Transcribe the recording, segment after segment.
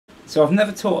So I've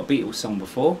never taught a Beatles song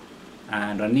before,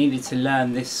 and I needed to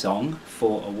learn this song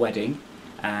for a wedding,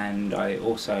 and I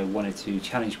also wanted to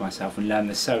challenge myself and learn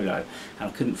the solo, and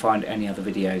I couldn't find any other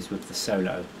videos with the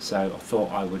solo, so I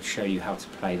thought I would show you how to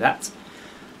play that.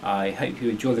 I hope you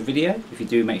enjoy the video. If you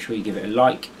do, make sure you give it a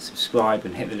like, subscribe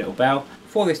and hit the little bell.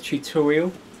 For this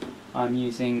tutorial I'm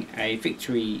using a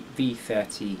Victory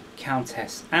V30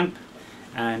 Countess amp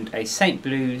and a St.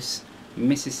 Blues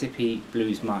Mississippi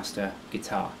Bluesmaster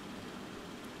guitar.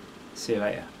 See you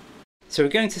later. So we're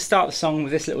going to start the song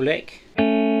with this little lick.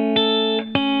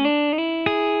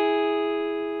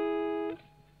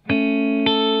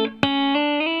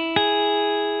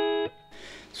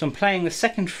 So I'm playing the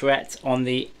second fret on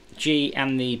the G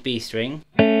and the B string.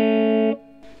 Then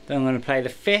I'm going to play the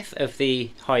fifth of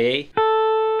the high E.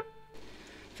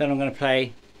 Then I'm going to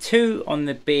play 2 on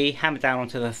the B, hammer down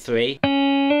onto the 3,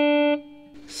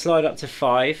 slide up to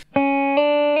 5,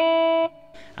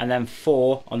 and then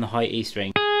 4 on the high E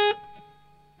string.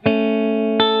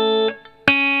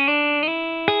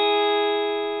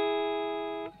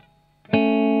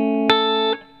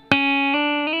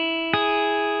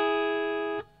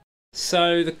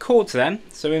 So the chords then,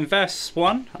 so in verse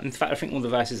 1, in fact I think all the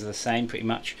verses are the same pretty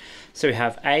much. So we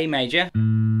have A major,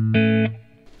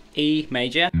 E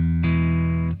major,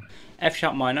 F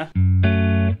sharp minor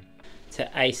to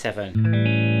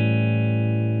A7.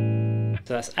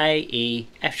 So that's A, E,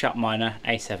 F sharp minor,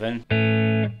 A7.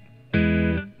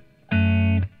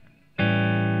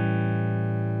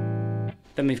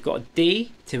 Then we've got a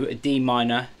D to a D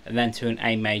minor and then to an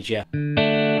A major.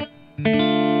 Then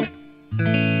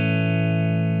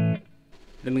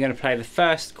we're going to play the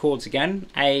first chords again,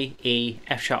 A, E,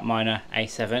 F sharp minor,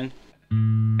 A7.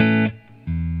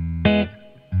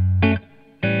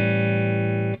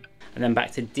 And then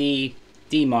back to D,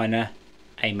 D minor,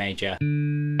 A major.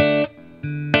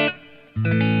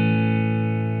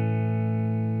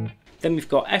 Then we've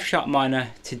got F sharp minor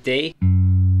to D,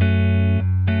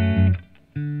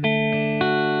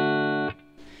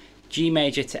 G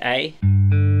major to A,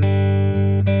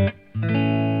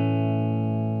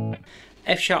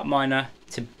 F sharp minor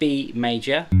to B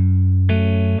major,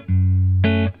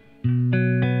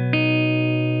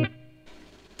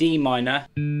 D minor,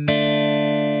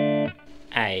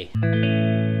 A.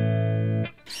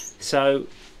 So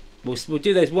we'll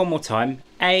do those one more time.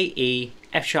 A, E,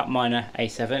 F sharp minor,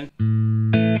 A7,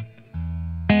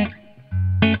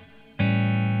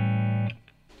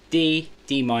 D,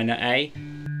 D minor, A,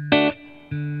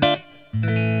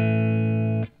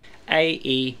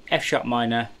 E, F sharp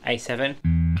minor, A7,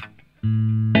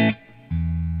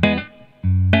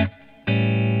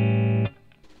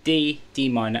 D, D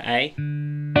minor, A,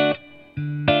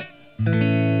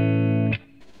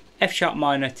 F sharp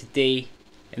minor to D,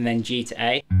 and then G to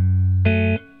A,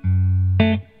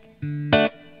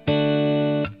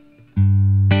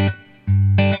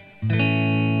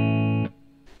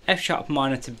 F sharp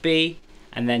minor to B,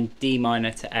 and then D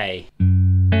minor to A.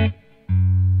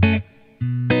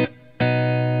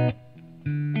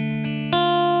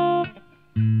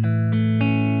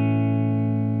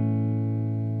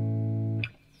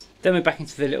 Then we're back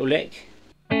into the little lick.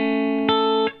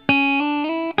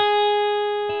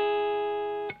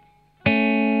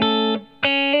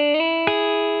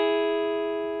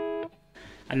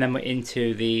 And then we're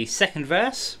into the second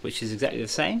verse, which is exactly the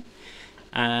same.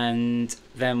 And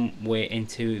then we're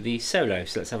into the solo.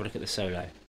 So let's have a look at the solo.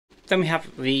 Then we have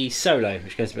the solo,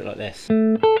 which goes a bit like this.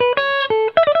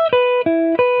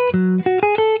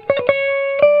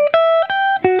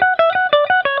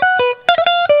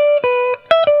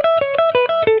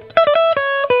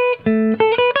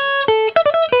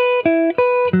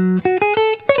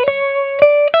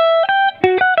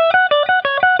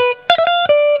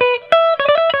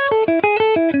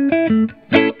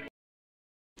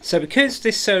 So because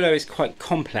this solo is quite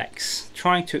complex,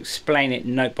 trying to explain it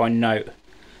note by note,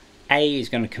 A, is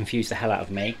going to confuse the hell out of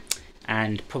me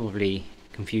and probably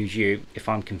confuse you if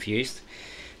I'm confused.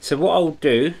 So what I'll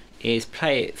do is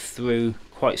play it through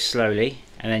quite slowly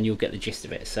and then you'll get the gist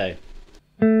of it. So.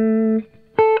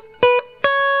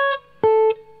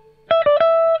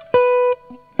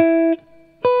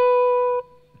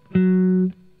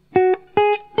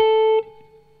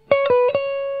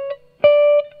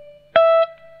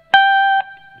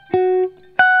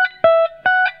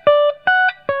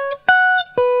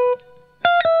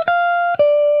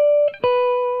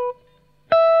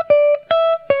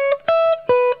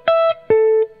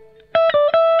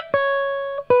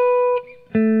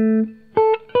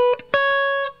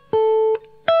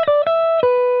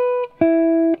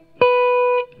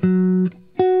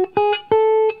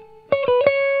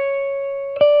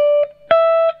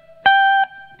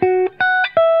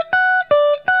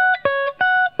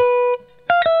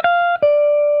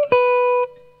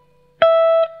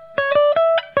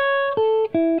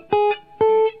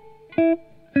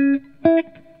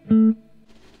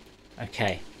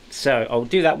 Okay, so I'll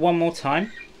do that one more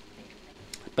time,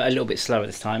 but a little bit slower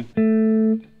this time.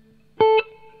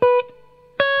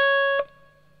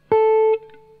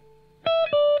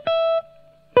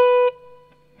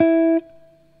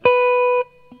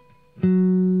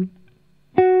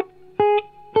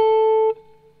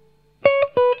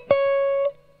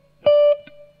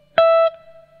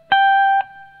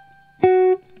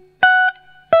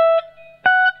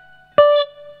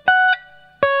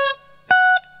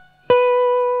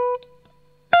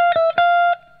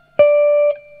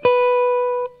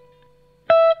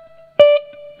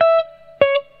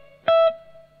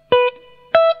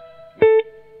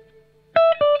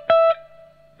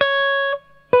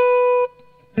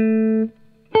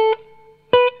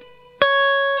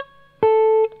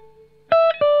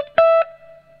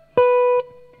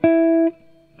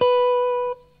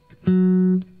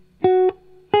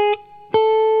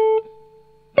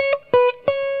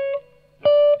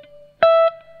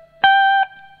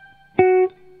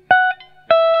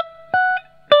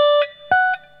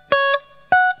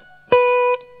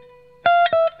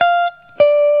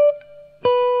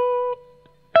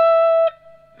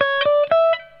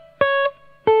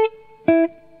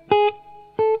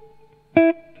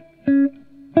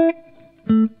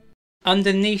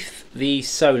 Underneath the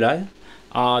solo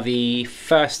are the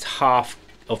first half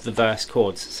of the verse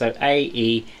chords, so A,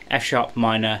 E, F sharp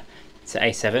minor to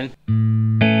A7,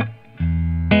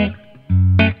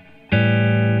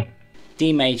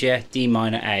 D major, D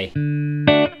minor, A.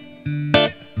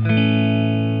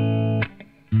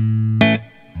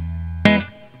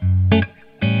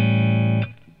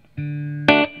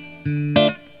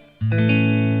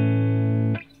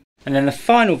 And then the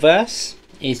final verse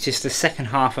is just the second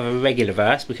half of a regular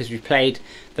verse, because we played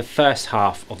the first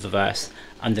half of the verse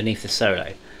underneath the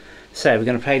solo. So we're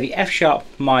going to play the F sharp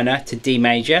minor to D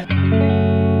major,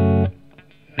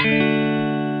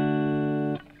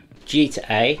 G to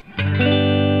A,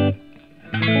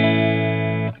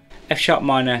 F sharp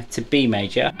minor to B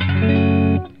major,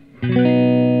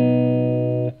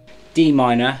 D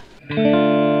minor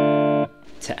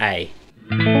to A.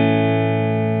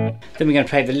 Then we're going to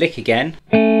play the lick again,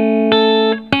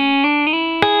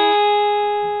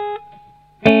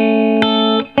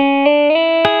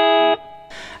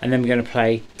 and then we're going to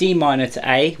play D minor to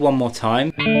A one more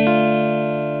time,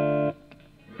 and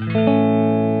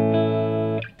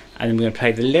then we're going to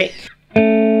play the lick,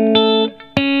 and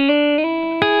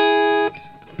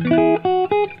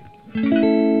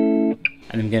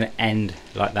then we're going to end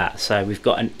like that. So we've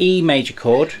got an E major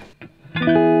chord,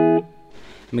 and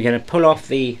we're going to pull off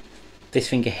this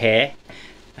finger here,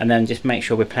 and then just make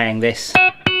sure we're playing this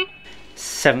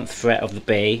 7th fret of the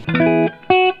B,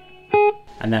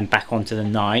 and then back onto the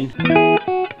 9, and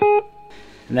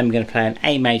then we're going to play an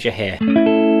A major here.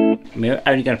 And we're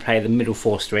only going to play the middle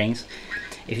 4 strings.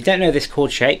 If you don't know this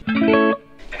chord shape,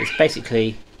 it's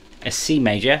basically a C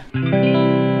major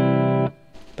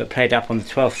but played up on the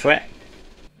 12th fret.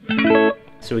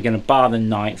 So we're going to bar the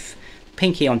 9th,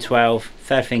 pinky on 12,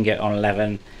 3rd finger on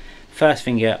 11, 1st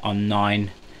finger on 9,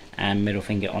 and middle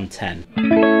finger on 10.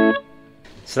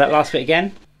 So that last bit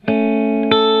again.